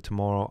lesson video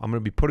tomorrow. I'm going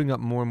to be putting up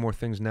more and more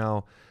things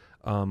now,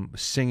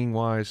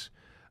 singing-wise.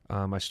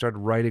 I started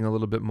writing a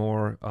little bit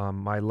more.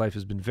 My life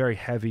has been very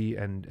heavy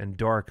and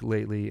dark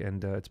lately,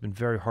 and it's been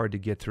very hard to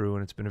get through,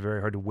 and it's been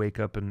very hard to wake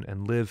up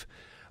and live.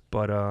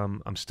 But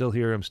I'm still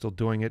here. I'm still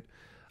doing it.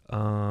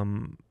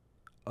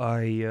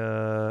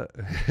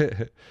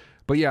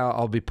 But yeah,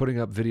 I'll be putting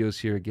up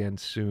videos here again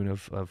soon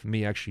of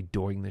me actually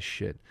doing this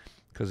shit,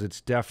 because it's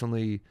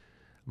definitely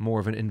more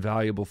of an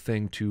invaluable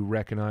thing to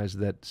recognize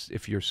that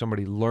if you're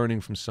somebody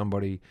learning from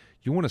somebody,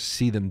 you want to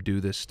see them do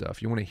this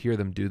stuff. You want to hear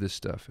them do this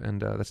stuff.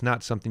 And that's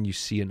not something you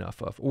see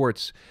enough of. Or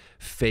it's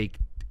fake.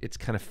 It's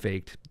kind of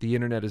faked. The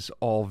internet is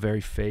all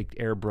very faked,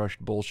 airbrushed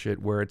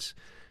bullshit where it's,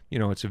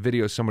 it's a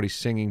video of somebody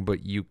singing,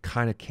 but you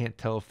kind of can't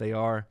tell if they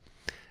are.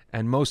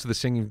 And most of the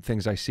singing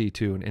things I see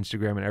too on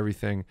Instagram and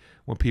everything,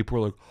 when people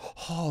are like,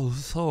 oh, this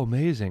is so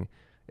amazing,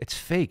 it's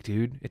fake,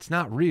 dude. It's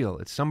not real.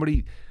 It's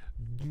somebody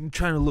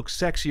trying to look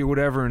sexy or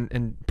whatever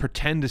and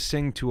pretend to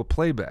sing to a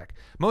playback.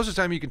 Most of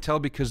the time you can tell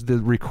because the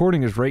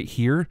recording is right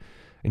here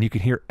and you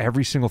can hear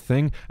every single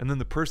thing, and then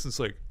the person's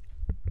like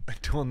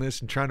doing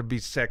this and trying to be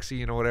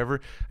sexy,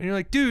 whatever. And you're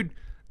like, dude,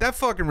 that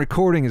fucking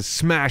recording is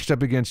smashed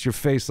up against your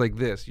face like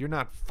this. You're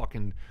not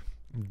fucking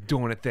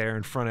doing it there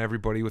in front of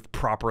everybody with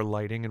proper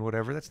lighting and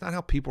whatever. That's not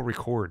how people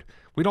record.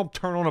 We don't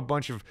turn on a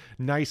bunch of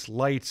nice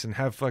lights and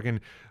have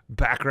fucking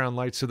background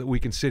lights so that we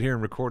can sit here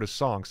and record a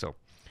song. So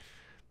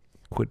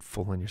quit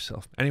fooling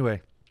yourself.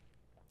 Anyway,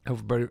 I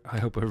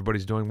hope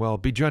everybody's doing well.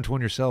 Be gentle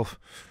on yourself,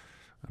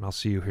 and I'll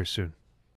see you here soon.